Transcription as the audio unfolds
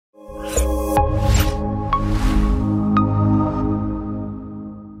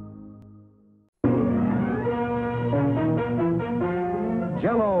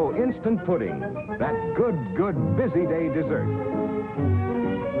magnificent pudding, that good busy day dessert.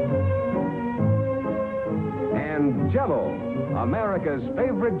 And Jell-O, America's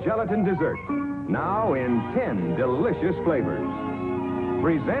favorite gelatin dessert, now in 10 delicious flavors.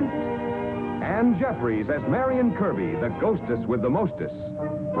 Present Anne Jeffries as Marion Kerby, the ghostess with the mostess.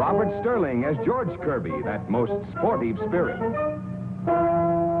 Robert Sterling as George Kerby, that most sportive spirit.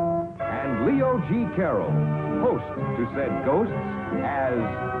 And Leo G. Carroll, host to said ghosts, as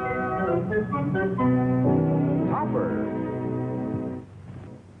Topper.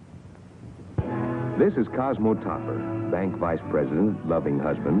 This is Cosmo Topper, bank vice president, loving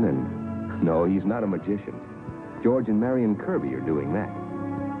husband, and no, he's not a magician. George and Marion Kerby are doing that.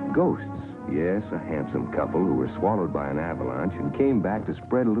 Ghosts, yes, a handsome couple who were swallowed by an avalanche and came back to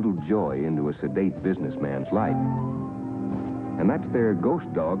spread a little joy into a sedate businessman's life. And that's their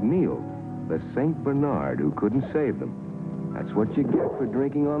ghost dog, Neil, the St. Bernard who couldn't save them. That's what you get for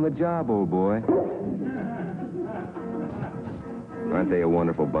drinking on the job, old boy. Aren't they a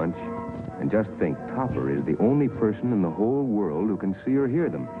wonderful bunch? And just think, Topper is the only person in the whole world who can see or hear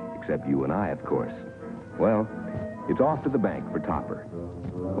them, except you and I, of course. Well, it's off to the bank for Topper.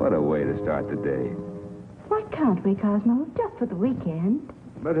 What a way to start the day. Why can't we, Cosmo? Just for the weekend.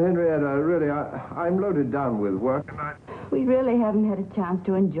 But, Henrietta, really, I'm loaded down with work. And We really haven't had a chance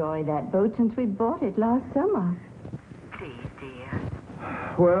to enjoy that boat since we bought it last summer. Please, dear.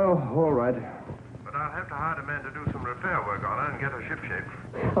 Well, all right. But I'll have to hire a man to do some repair work on her and get her shipshape.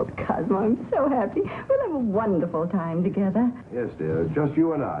 Oh, Cosmo, I'm so happy. We'll have a wonderful time together. Yes, dear, just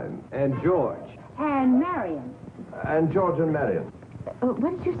you and I. And George. And Marion. And George and Marion.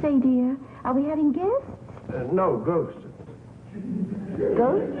 What did you say, dear? Are we having guests? No, ghosts.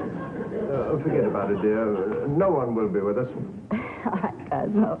 Ghosts? Forget about it, dear. No one will be with us. All right,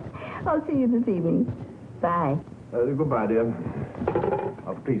 Cosmo. I'll see you this evening. Bye. Goodbye, dear.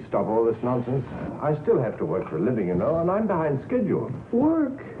 Oh, please stop all this nonsense. I still have to work for a living, you know, and I'm behind schedule.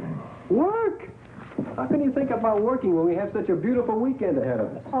 Work? Work? How can you think about working when we have such a beautiful weekend ahead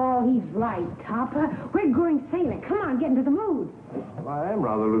of us? Oh, he's right, Topper. We're going sailing. Come on, get into the mood. Well, I am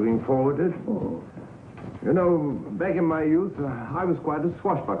rather looking forward to it. Oh. You know, back in my youth, I was quite a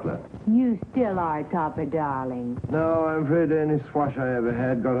swashbuckler. You still are, Topper, darling. No, I'm afraid any swash I ever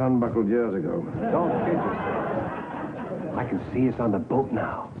had got unbuckled years ago. Don't kid yourself. I can see us on the boat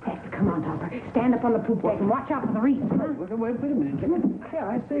now. Yes, come on, Topper. Stand up on the poop deck and watch out for the reefs, huh? Wait a minute, Jimmy. Yeah,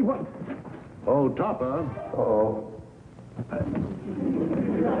 I say what? Oh, Topper. Oh.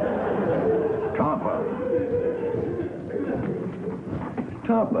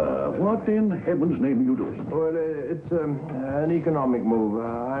 Topper, what in heaven's name are you doing? Well, it's an economic move.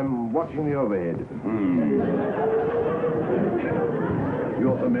 I'm watching the overhead.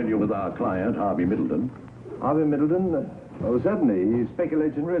 You're familiar with our client, Harvey Middleton? Harvey Middleton? Oh, certainly. He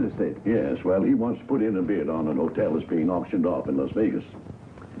speculates in real estate. Yes, well, he wants to put in a bid on an hotel that's being auctioned off in Las Vegas.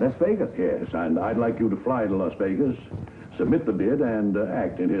 Las Vegas? Yes, and I'd like you to fly to Las Vegas, submit the bid, and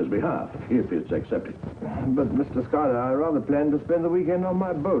act in his behalf, if it's accepted. But, Mr. Schuyler, I rather planned to spend the weekend on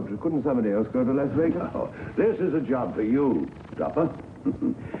my boat. Couldn't somebody else go to Las Vegas? Oh, this is a job for you, Topper.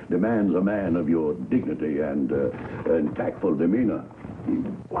 Demands a man of your dignity and tactful demeanor.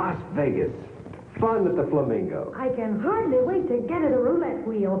 Las Vegas. Fun at the Flamingo. I can hardly wait to get at the roulette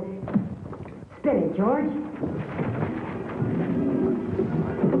wheel. Spin it, George.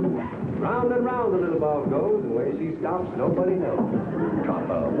 Round and round the little ball goes, and where she stops, nobody knows.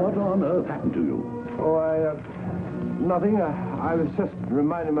 Topper, what on earth happened to you? Oh, nothing. I was just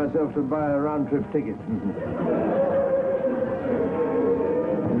reminding myself to buy a round-trip ticket.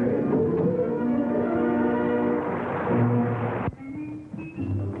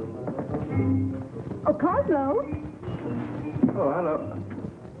 Oh, Cosmo. Oh, hello.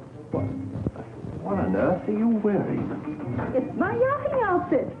 What on earth are you wearing? It's my yachting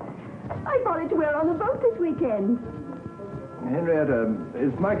outfit. I bought it to wear on the boat this weekend. Henrietta,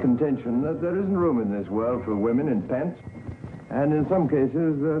 it's my contention that there isn't room in this world for women in pants. And in some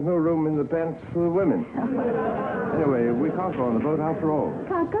cases, there's no room in the pants for the women. Anyway, we can't go on the boat after all.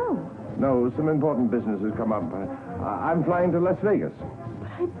 Can't go. No, some important business has come up. I'm flying to Las Vegas.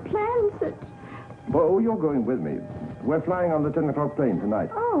 But I planned that... Oh, you're going with me. We're flying on the 10 o'clock plane tonight.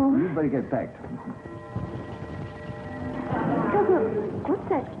 Oh. You'd better get packed. Cosmo, what's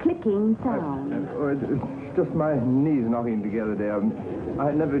that clicking sound? It's just my knees knocking together there.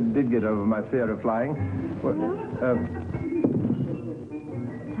 I never did get over my fear of flying. Well,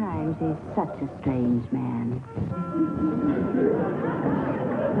 Times he's such a strange man.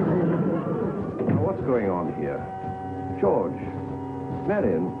 Now, what's going on here? George,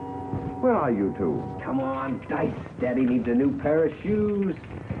 Marion, where are you two? Come on, Dice. Daddy needs a new pair of shoes.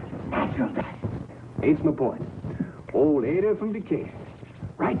 Natural, Dad. 8's my point. Old Ada from Decatur.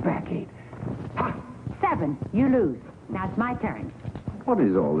 Right back, 8. Ha! 7. You lose. Now it's my turn. What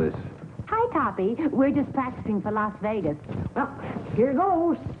is all this? Hi, Toppy. We're just practicing for Las Vegas. Well, here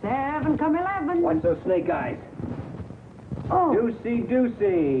goes. 7 come 11. Watch those snake eyes. Oh,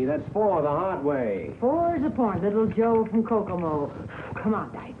 Deucey. That's 4 the hard way. 4's a point. Little Joe from Kokomo. Come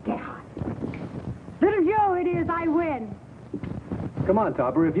on, Dice. Get on. Little Joe, it is. I win. Come on,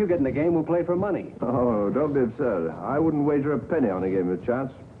 Topper. If you get in the game, we'll play for money. Oh, don't be absurd. I wouldn't wager a penny on a game of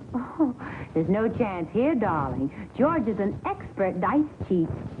chance. Oh, there's no chance here, darling. George is an expert dice cheat.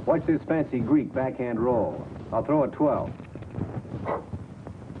 Watch this fancy Greek backhand roll. I'll throw a 12.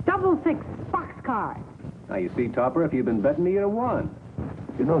 Double 6 boxcar. Now, you see, Topper, if you'd been betting me, you'd have won.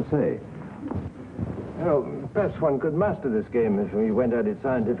 You don't say. You know, perhaps one could master this game if we went at it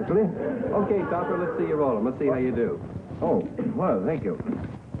scientifically. Okay, Topper, let's see you roll 'em. Let's see how you do. Oh, well, thank you.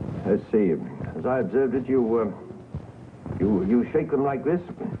 Let's see. As I observed it, you shake them like this,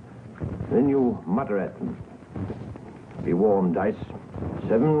 then you mutter at them. Be warm, dice.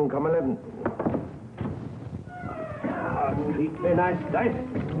 7 come 11. Very nice dice.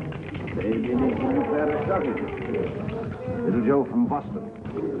 Little Joe from Boston.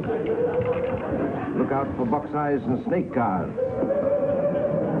 Look out for box eyes and snake guards.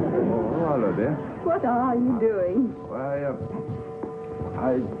 Oh, hello there. What are you doing? Why,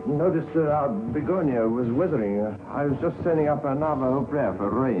 I noticed that our begonia was withering. I was just sending up a Navajo prayer for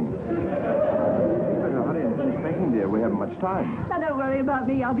rain. Better hurry and finish packing, dear. We haven't much time. Now, don't worry about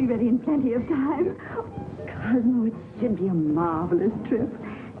me. I'll be ready in plenty of time. Cosmo, it should be a marvelous trip.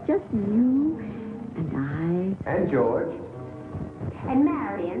 Just you and I. And George. And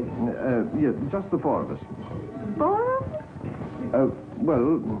Marion. Yeah, just the 4 of us. 4 of us?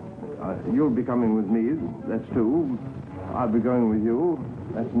 Well, you'll be coming with me. That's 2. I'll be going with you.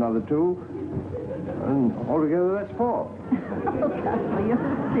 That's another 2. And altogether, that's 4. Oh, Cosmo, you're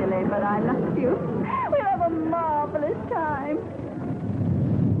so silly, but I love you. We'll have a marvelous time.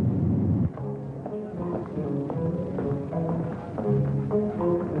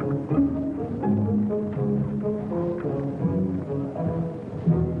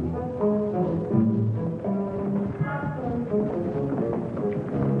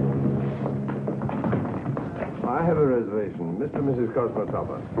 I have a reservation. Mr. and Mrs. Cosmo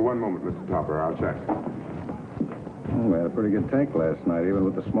Topper. For one moment, Mr. Topper. I'll check. Oh, we had a pretty good take last night, even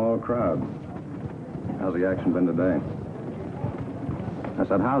with the small crowd. How's the action been today? I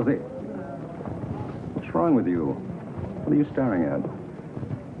said, how's the... What's wrong with you? What are you staring at?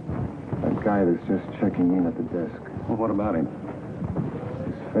 That guy that's just checking in at the desk. Well, what about him?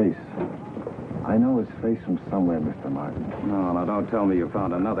 His face. I know his face from somewhere, Mr. Martin. No, now don't tell me you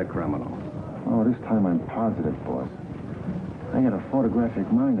found another criminal. Oh, this time I'm positive, boss. I got a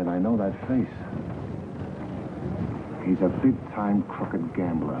photographic mind, and I know that face. He's a big-time crooked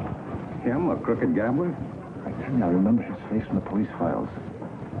gambler. Him, a crooked gambler? I tell you, I remember his face from the police files.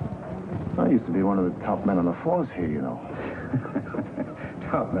 I used to be one of the top men on the force here, you know.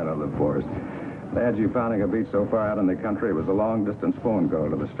 Top men on the force. They had you pounding a beat so far out in the country, it was a long-distance phone call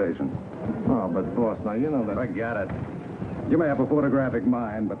to the station. Oh, but, boss, now, you know that... Forget it. You may have a photographic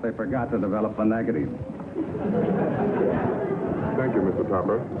mind, but they forgot to develop the negative. Thank you, Mr.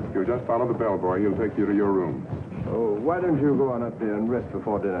 Topper. You just follow the bellboy. He'll take you to your room. Oh, why don't you go on up there and rest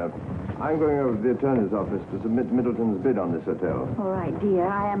before dinner? I'm going over to the attorney's office to submit Middleton's bid on this hotel. All right, dear.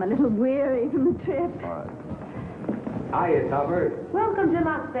 I am a little weary from the trip. All right. Hiya, Topper. Welcome to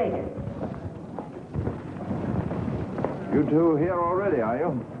Las Vegas. You two here already, are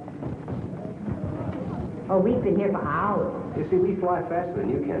you? Oh, we've been here for hours. You see, we fly faster than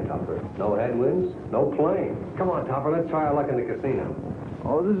you can, Topper. No headwinds, no plane. Come on, Topper, let's try our luck in the casino.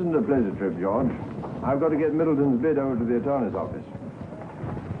 Oh, this isn't a pleasure trip, George. I've got to get Middleton's bid over to the attorney's office.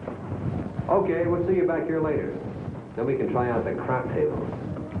 Okay, we'll see you back here later. Then we can try out the crap tables.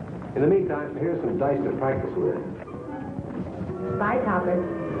 In the meantime, here's some dice to practice with. Bye, Topper.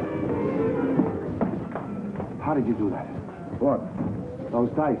 How did you do that? What? Those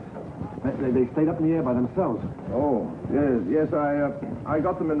dice. They stayed up in the air by themselves. Oh, yes, I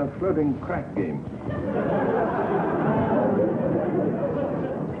got them in a floating crack game.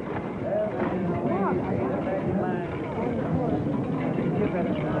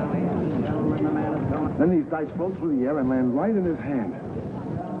 Then these dice float through the air and land right in his hand.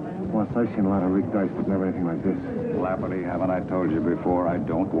 Once I've seen a lot of rigged dice, but never anything like this. Lafferty, haven't I told you before, I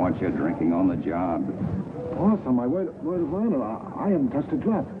don't want you drinking on the job. Awesome, my word of honor, I haven't touched a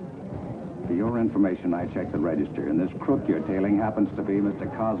drop. For your information, I checked the register, and this crook you're tailing happens to be Mr.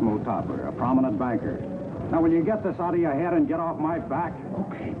 Cosmo Topper, a prominent banker. Now, will you get this out of your head and get off my back?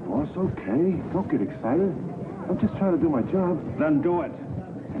 Okay, boss, okay. Don't get excited. I'm just trying to do my job. Then do it.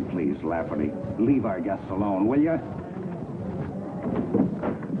 And please, Lafferty, leave our guests alone, will you?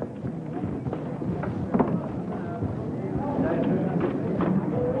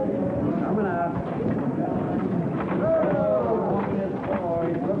 Coming up.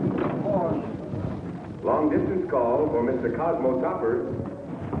 Long distance call for Mr. Cosmo Topper.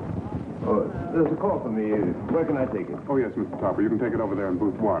 Oh, there's a call for me. Where can I take it? Oh, yes, Mr. Topper. You can take it over there in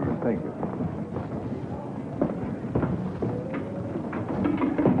booth 1. Thank you.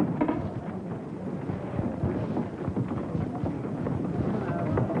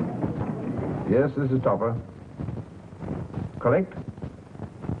 Yes, this is Topper. Collect?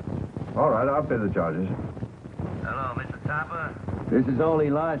 All right, I'll pay the charges. Hello, Mr. Topper. This is Ole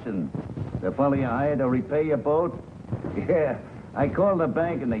Larson. The fellow you hired to repair your boat? Yeah, I called the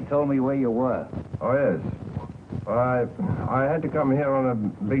bank and they told me where you were. Oh, yes. Well, I had to come here on a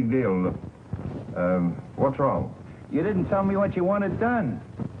big deal. What's wrong? You didn't tell me what you wanted done.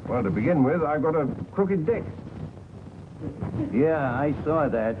 Well, to begin with, I've got a crooked deck. Yeah, I saw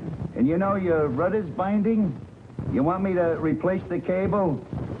that. And you know your rudder's binding? You want me to replace the cable?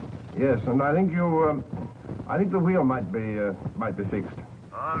 Yes, and I think I think the wheel might be fixed.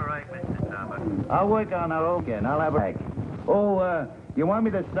 All right, Mr. Topper. I'll work on it again. I'll have it back. Oh, you want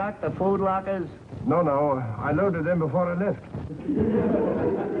me to stock the food lockers? No, I loaded them before I left.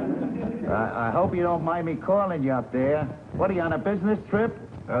 I hope you don't mind me calling you up there. What, are you on a business trip?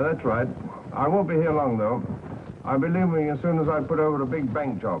 That's right. I won't be here long, though. I'll be leaving as soon as I put over a big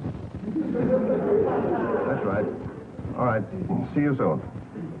bank job. That's right. All right. See you soon.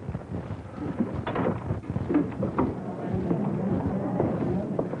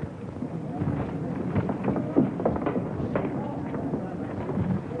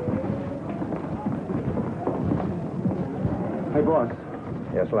 Hey, boss.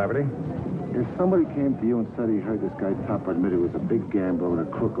 Yes, Lafferty? If somebody came to you and said he heard this guy Topper admit he was a big gambler and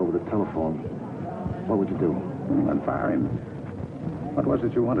a crook over the telephone, what would you do? Unfire him. What was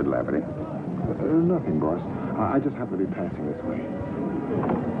it you wanted, Lafferty? Nothing, boss. I just happen to be passing this way.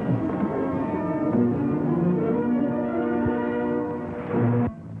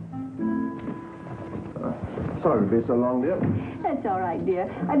 Sorry to be so long, dear. That's all right, dear.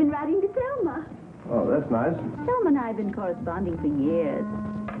 I've been writing to Thelma. Oh, that's nice. Thelma and I have been corresponding for years.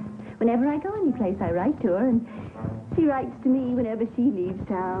 Whenever I go any place, I write to her, and she writes to me whenever she leaves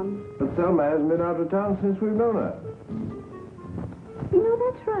town. But Thelma hasn't been out of town since we've known her. You know,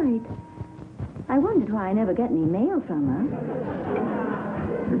 that's right. I wondered why I never get any mail from her.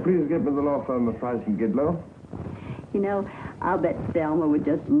 Will you please get me the law firm of Price and Gidlow? You know, I'll bet Thelma would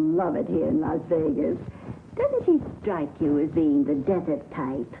just love it here in Las Vegas. Doesn't she strike you as being the desert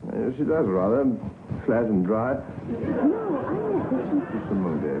type? She does, rather. Flat and dry. No, I meant that she... Just a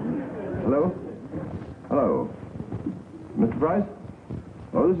moment, Dave. Hello? Hello. Mr. Price?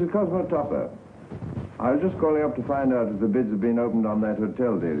 Oh, this is Cosmo Topper. I was just calling up to find out if the bids have been opened on that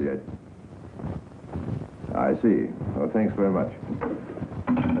hotel deal yet. I see. Oh, thanks very much.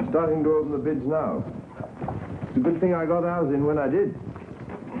 I'm starting to open the bids now. It's a good thing I got ours in when I did.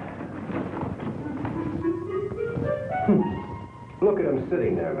 Look at him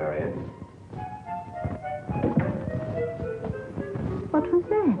sitting there, Marion. What was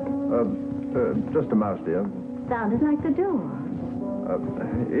that? Just a mouse, dear. Sounded like the door.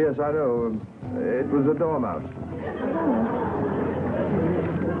 Yes, I know. It was a dormouse.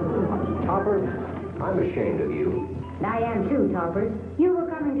 Topper, I'm ashamed of you. I am too, Topper. You were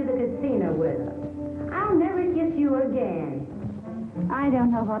coming to the casino with us. I'll never kiss you again. I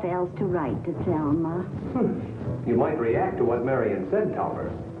don't know what else to write to Thelma. You might react to what Marion said,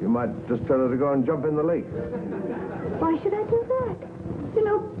 Topper. You might just tell her to go and jump in the lake. Why should I do that? You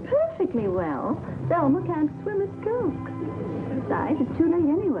know perfectly well Thelma can't swim a stroke. Besides, it's too late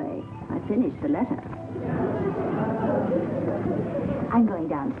anyway. I finished the letter. I'm going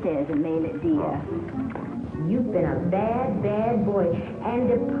downstairs and mail it, dear. You've been a bad, bad boy. And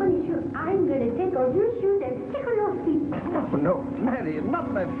to punish you, I'm going to take off your shoes and tickle your feet. Oh, no, Marion,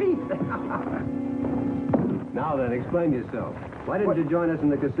 not my feet. Now then, explain yourself. Why didn't you join us in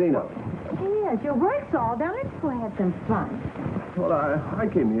the casino? Yes, your work's all done. Let's go have some fun. Well, I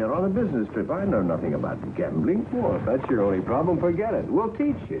came here on a business trip. I know nothing about gambling. Well, if that's your only problem, forget it. We'll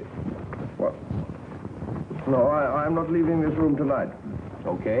teach you. What? No, I'm not leaving this room tonight.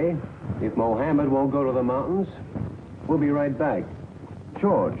 Okay. If Mohammed won't go to the mountains, we'll be right back.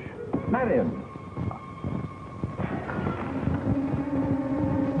 George. Marion.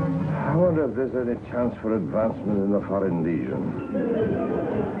 I wonder if there's any chance for advancement in the foreign legion.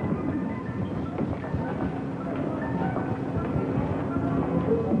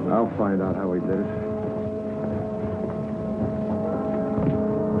 I'll find out how he did it.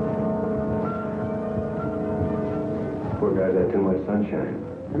 Poor guy's had too much sunshine.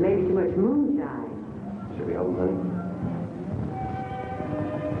 Or maybe too much moonshine. Should we help him, honey?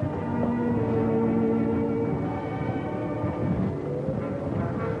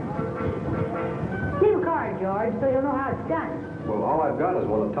 Leave a card, George, so you'll know how it's done. Well, all I've got is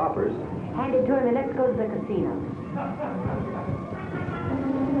one of Topper's. Hand it to him and let's go to the casino.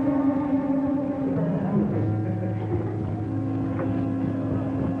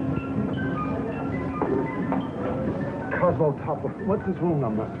 Cosmo Topper. What's his room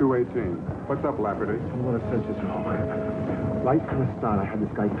number? 218. What's up, Lafferty? I'm going to search his room. Right from the start, I had this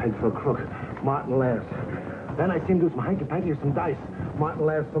guy pegged for a crook. Martin laughs. Then I see him do some hanky-panky or some dice. Martin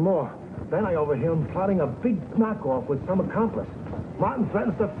laughs some more. Then I overhear him plotting a big knockoff with some accomplice. Martin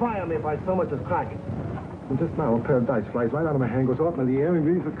threatens to fire me if I so much as crack. And just now, a pair of dice flies right out of my hand, goes off into the air, and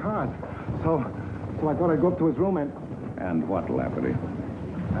reads a card. So I thought I'd go up to his room and... And what, Lafferty?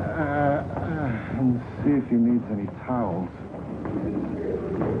 and see if he needs any towels.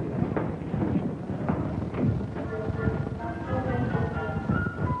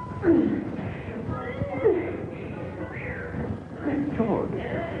 George.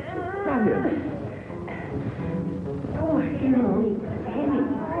 Marion. Oh, Henry.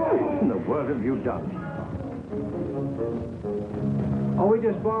 What in the world have you done? Oh, we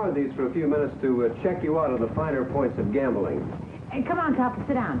just borrowed these for a few minutes to check you out on the finer points of gambling. Hey, come on, Topper,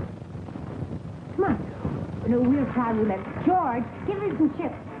 sit down. Come on. No, we'll try roulette. George, give me some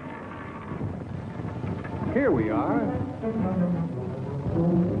chips. Here we are.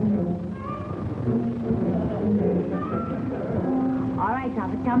 All right,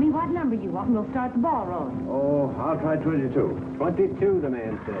 Topper, tell me what number you want, and we'll start the ball rolling. Oh, I'll try 22. 22, the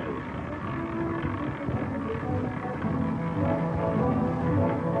man says.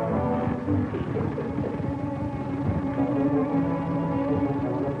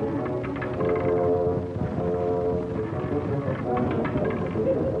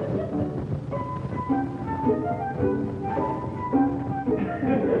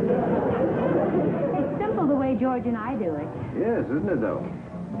 It's simple the way George and I do it. Yes, isn't it, though?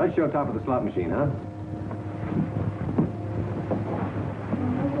 Let's show Topper the slot machine, huh?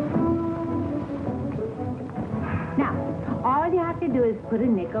 Now, all you have to do is put a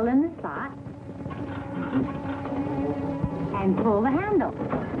nickel in the slot and pull the handle.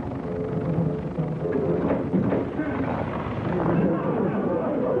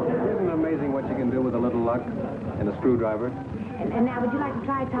 Isn't it amazing what you can do with a little luck and a screwdriver? And now, would you like to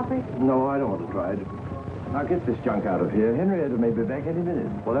try it, Topper? No, I don't want to try it. Now, get this junk out of here. Henrietta may be back any minute.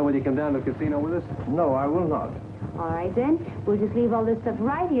 Well, then will you come down to the casino with us? No, I will not. All right, then. We'll just leave all this stuff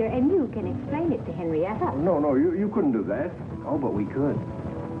right here, and you can explain it to Henrietta. No, you couldn't do that. Oh, but we could.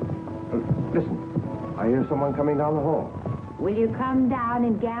 Listen, I hear someone coming down the hall. Will you come down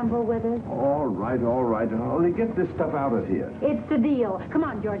and gamble with us? All right. Only get this stuff out of here. It's the deal. Come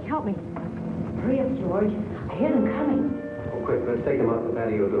on, George, help me. Hurry up, George. I hear them coming. Oh, quick, let's take them out the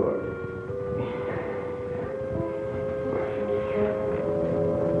patio door.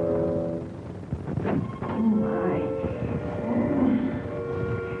 Oh, my.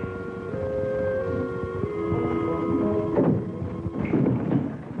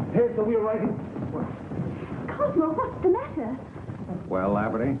 Here's the wheel right here. Cosmo, what's the matter? Well,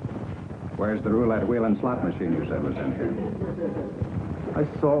 Lafferty, where's the roulette wheel and slot machine you said was in here? I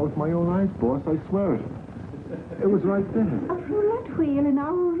saw it with my own eyes, boss. I swear it. It was right there. A roulette wheel in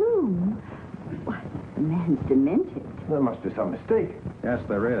our room. Why, the man's demented. There must be some mistake. Yes,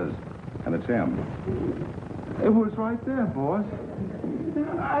 there is. And it's him. It was right there, boss.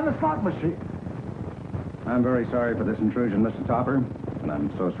 And the slot machine. I'm very sorry for this intrusion, Mr. Topper. And I'm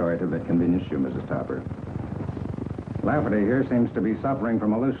so sorry to inconvenience you, Mrs. Topper. Lafferty here seems to be suffering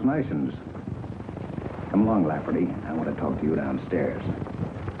from hallucinations. Come along, Lafferty. I want to talk to you downstairs.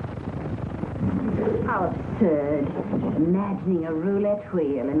 How absurd. Imagining a roulette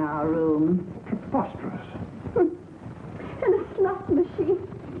wheel in our room. Preposterous. And a slot machine.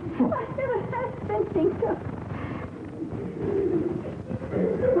 I never had anything so...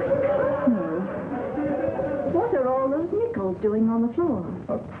 Cosmo, what are all those nickels doing on the floor?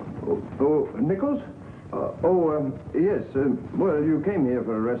 Nichols? Yes. Well, you came here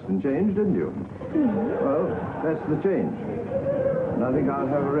for a rest and change, didn't you? Well, that's the change. And I think I'll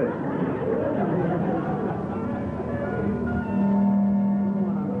have a rest.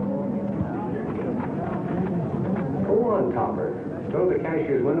 Go on, Topper. Go to the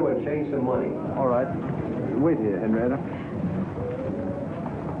cashier's window and change some money. All right. Wait here, Henrietta.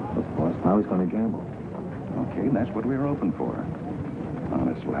 Look, boss, now he's going to gamble. Okay, that's what we were open for.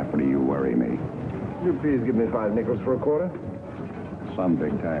 Honest, Lafferty, you worry me. You please give me 5 nickels for a quarter? Some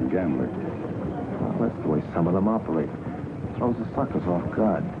big-time gambler. Well, that's the way some of them operate. Throws the suckers off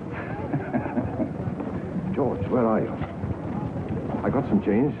guard. George, where are you? I got some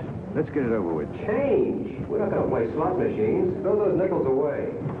change. Let's get it over with. Change? We're not going to play slot machines. Throw those nickels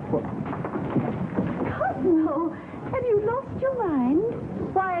away. Cosmo, have you lost your mind?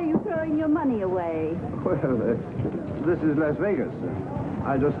 Why are you throwing your money away? Well, this is Las Vegas.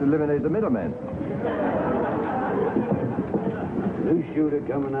 I just eliminate the middleman. New shooter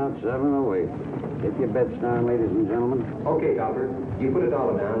coming out 708. Get your bets down, ladies and gentlemen. Okay, Topper. You put $1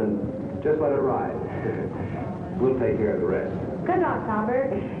 down and just let it ride. We'll take care of the rest. Good luck, Topper.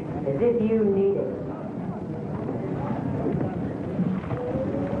 As if you need it.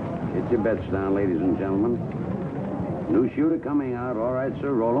 Get your bets down, ladies and gentlemen. New shooter coming out. All right,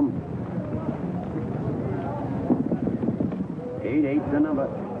 sir, roll 'em. 8 the number.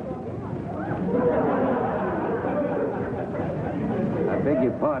 I beg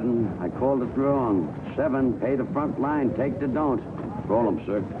your pardon. I called it wrong. 7, pay the front line, take the don't. Roll 'em,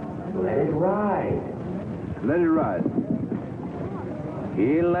 sir. Let it ride. Let it ride.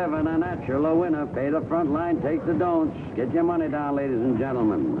 11, a natural, a winner. Pay the front line, take the don'ts. Get your money down, ladies and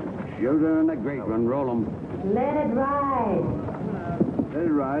gentlemen. Shooter and a great one. Roll 'em. Let it ride. Let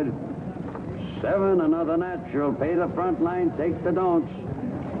it ride. 7, another natural. Pay the front line, take the don'ts.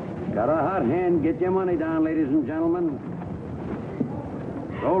 Got a hot hand. Get your money down, ladies and gentlemen.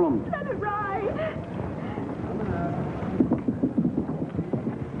 Roll 'em. Let it ride.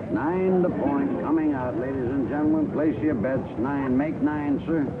 9 the point. Coming out, ladies and gentlemen. Place your bets. 9. Make 9,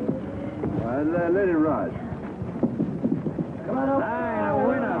 sir. Let it ride. 9, a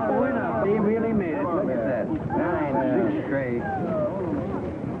winner. He really made it. Look at that. 9, 6 straight.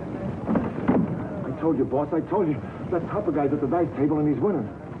 I told you, boss. I told you. That Topper guy's at the dice table and he's winning.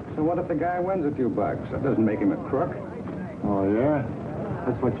 So what if the guy wins a few bucks? That doesn't make him a crook. Oh, yeah?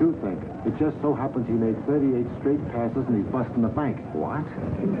 That's what you think. It just so happens he made 38 straight passes and he's busting the bank. What?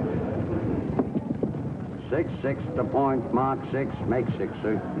 6 the point. Mark 6. Make 6,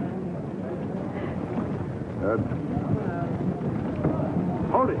 sir.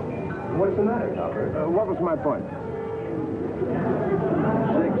 Hold it. What's the matter, Topper? What was my point? 6.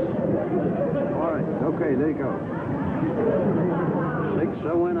 All right. Okay, there you go. 6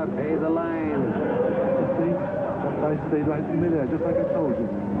 a winner. Pay the line. See? I stayed right in midair, just like I told you.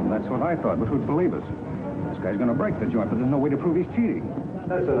 Well, that's what I thought, but who'd believe us? This guy's going to break the joint, but there's no way to prove he's cheating.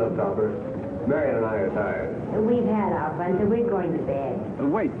 That's enough, Topper. Marion and I are tired. We've had our fun, so we're going to bed.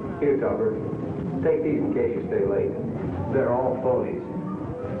 Wait. Here, Topper. Take these in case you stay late. They're all phonies.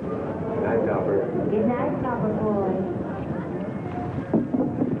 Good night, Topper. Good night, Topper boy.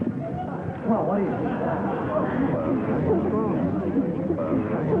 Well, what do you think?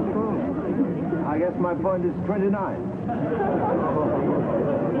 I guess my point is 29. Come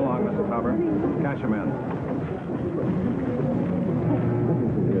along, Mr. Topper. Cash him in.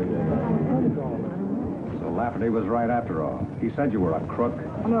 So Lafferty was right after all. He said you were a crook.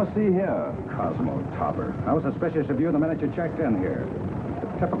 Now, see here. Cosmo Topper. I was suspicious of you the minute you checked in here. The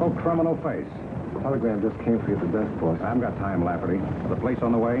typical criminal face. Telegram just came for you at the desk, boss. I haven't got time, Lafferty. The police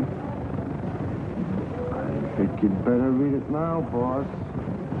on the way? I think you'd better read it now, boss.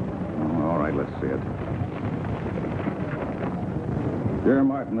 Oh, all right, let's see it. Dear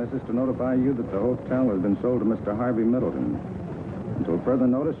Martin, this is to notify you that the hotel has been sold to Mr. Harvey Middleton. Until further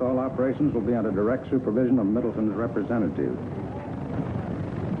notice, all operations will be under direct supervision of Middleton's representative,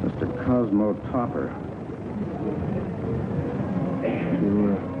 Mr. Cosmo Topper.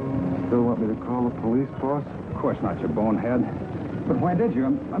 You still want me to call the police, boss? Of course not, you bonehead. But why did you?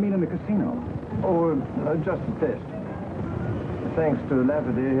 I mean, in the casino. Oh, just a test. Thanks to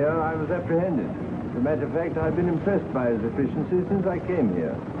Lafferty here, I was apprehended. As a matter of fact, I've been impressed by his efficiency since I came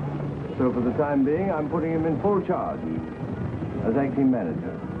here. So for the time being, I'm putting him in full charge as acting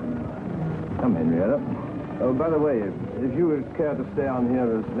manager. Come, Henrietta. Oh, by the way, if you would care to stay on here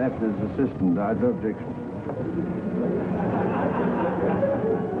as Lafferty's assistant, I'd no objection.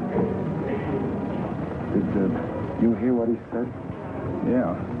 Did you hear what he said?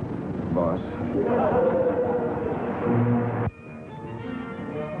 Yeah, boss.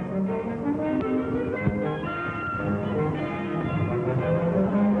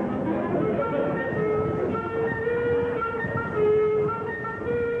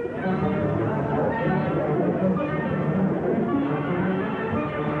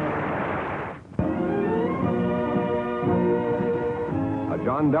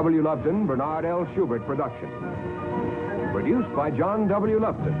 John W. Lupton, Bernard L. Schubert production. Produced by John W.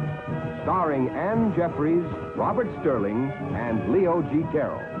 Lupton. starring Ann Jeffries, Robert Sterling, and Leo G.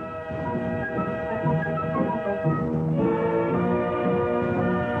 Carroll.